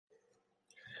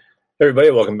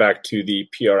Everybody, welcome back to the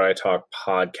PRI Talk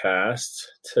podcast.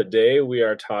 Today we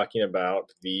are talking about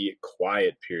the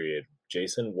quiet period.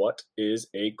 Jason, what is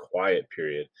a quiet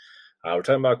period? We're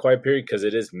talking about a quiet period because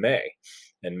it is May,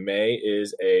 and May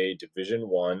is a Division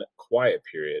I quiet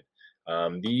period.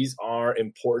 These are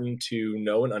important to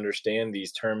know and understand,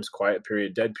 these terms, quiet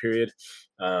period, dead period.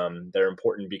 They're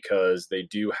important because they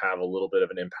do have a little bit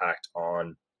of an impact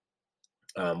on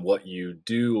what you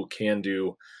can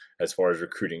do as far as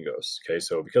recruiting goes. Okay,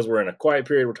 so because we're in a quiet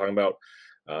period, we're talking about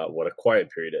what a quiet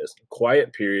period is.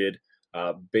 Quiet period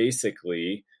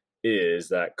basically is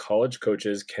that college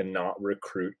coaches cannot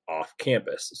recruit off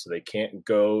campus. So they can't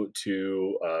go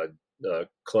to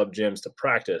club gyms to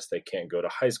practice. They can't go to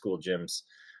high school gyms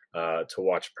to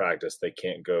watch practice. They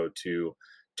can't go to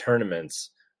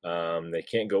tournaments. They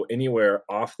can't go anywhere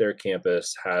off their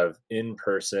campus, have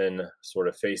in-person sort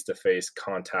of face-to-face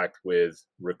contact with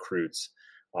recruits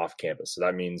off campus. So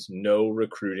that means no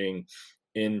recruiting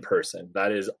in person.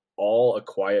 That is all a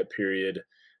quiet period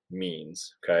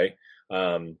means. Okay.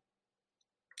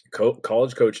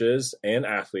 College coaches and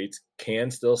athletes can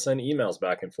still send emails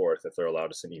back and forth if they're allowed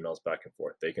to send emails back and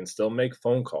forth. They can still make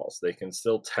phone calls. They can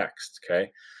still text. Okay.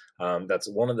 That's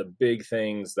one of the big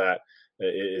things that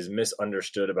is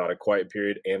misunderstood about a quiet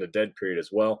period and a dead period as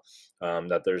well,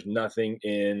 that there's nothing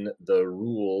in the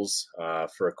rules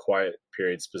for a quiet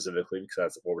period specifically, because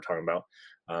that's what we're talking about,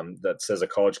 that says a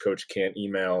college coach can't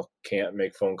email, can't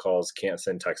make phone calls, can't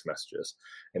send text messages.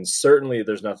 And certainly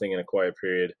there's nothing in a quiet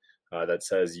period that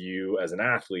says you as an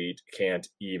athlete can't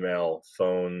email,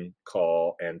 phone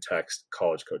call, and text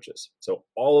college coaches. So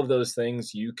all of those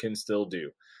things you can still do.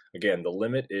 Again, the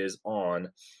limit is on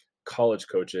college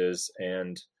coaches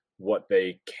and what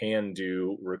they can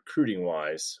do recruiting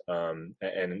wise.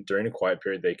 And during a quiet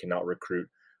period, they cannot recruit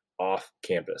off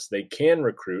campus. They can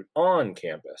recruit on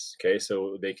campus. Okay.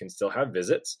 So they can still have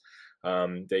visits.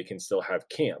 They can still have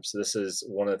camps. So this is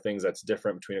one of the things that's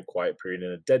different between a quiet period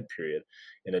and a dead period.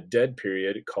 In a dead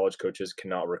period, college coaches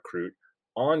cannot recruit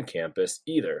on campus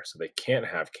either. So they can't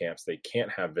have camps, they can't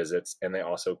have visits, and they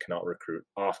also cannot recruit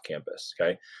off campus.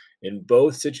 Okay. In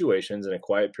both situations, in a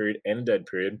quiet period and a dead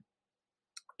period,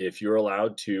 if you're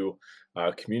allowed to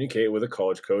communicate with a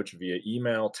college coach via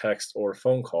email, text, or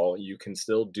phone call, you can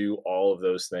still do all of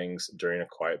those things during a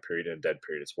quiet period and a dead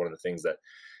period. It's one of the things that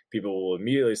people will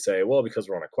immediately say, well, because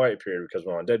we're on a quiet period, because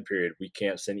we're on a dead period, we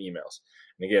can't send emails.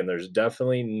 And again, there's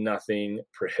definitely nothing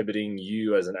prohibiting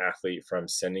you as an athlete from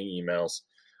sending emails,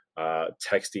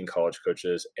 texting college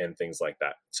coaches, and things like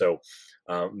that. So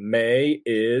May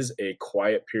is a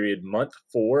quiet period month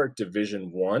for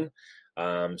Division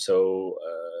I.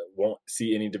 Won't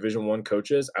see any Division I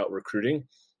coaches out recruiting.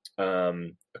 A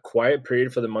quiet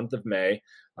period for the month of May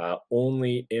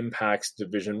only impacts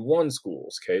Division I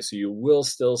schools. Okay, so you will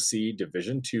still see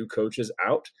Division II coaches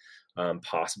out,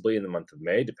 possibly in the month of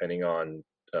May, depending on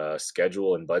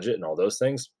schedule and budget and all those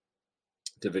things.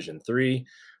 Division III,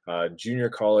 junior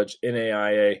college,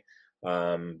 NAIA.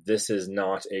 This is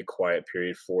not a quiet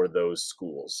period for those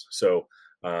schools. So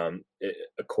a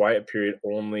quiet period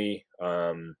only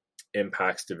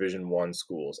impacts Division I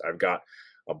schools. I've got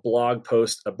a blog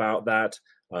post about that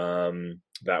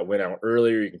that went out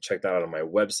earlier. You can check that out on my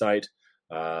website.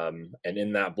 And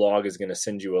in that blog is going to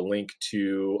send you a link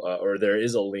to, or there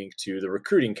is a link to the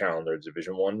recruiting calendar,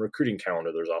 Division I recruiting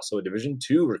calendar. There's also a Division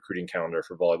II recruiting calendar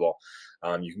for volleyball.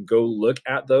 You can go look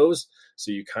at those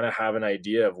so you kind of have an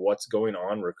idea of what's going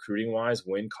on recruiting wise,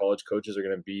 when college coaches are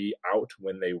going to be out,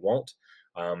 when they won't,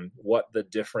 what the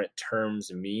different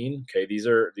terms mean. Okay, these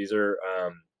are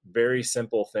very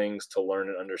simple things to learn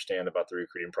and understand about the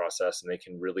recruiting process, and they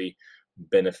can really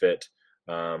benefit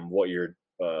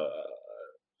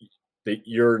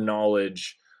your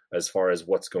knowledge as far as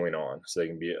what's going on. So they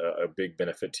can be a big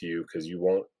benefit to you, because you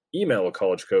won't email a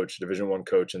college coach, Division I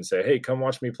coach, and say, hey, come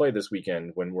watch me play this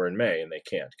weekend when we're in May, and they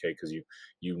can't, okay, because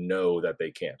you know that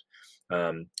they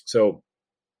can't. So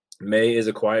May is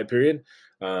a quiet period.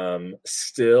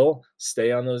 Still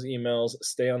stay on those emails,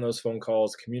 stay on those phone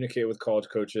calls, communicate with college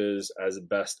coaches as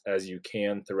best as you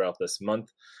can throughout this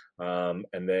month,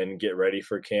 and then get ready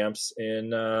for camps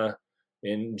in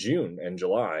June and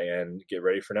July, and get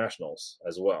ready for nationals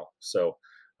as well. So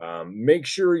make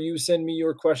sure you send me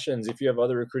your questions. If you have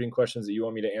other recruiting questions that you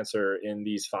want me to answer in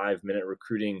these 5-minute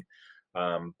recruiting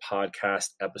podcast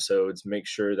episodes, make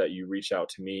sure that you reach out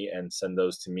to me and send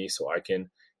those to me so I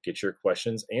can get your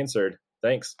questions answered.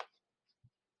 Thanks.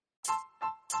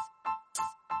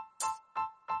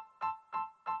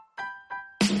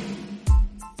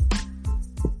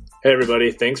 Hey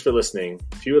everybody, thanks for listening.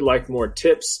 If you would like more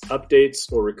tips,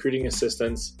 updates, or recruiting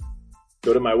assistance,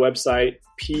 go to my website,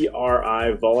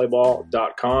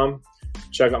 privolleyball.com.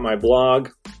 Check out my blog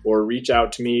or reach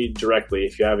out to me directly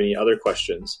if you have any other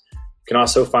questions. You can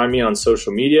also find me on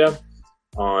social media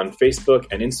on Facebook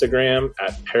and Instagram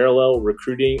at Parallel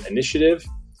Recruiting Initiative.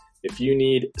 If you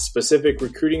need specific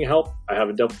recruiting help, I have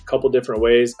a couple different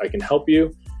ways I can help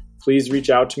you. Please reach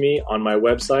out to me on my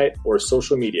website or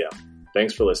social media.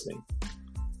 Thanks for listening.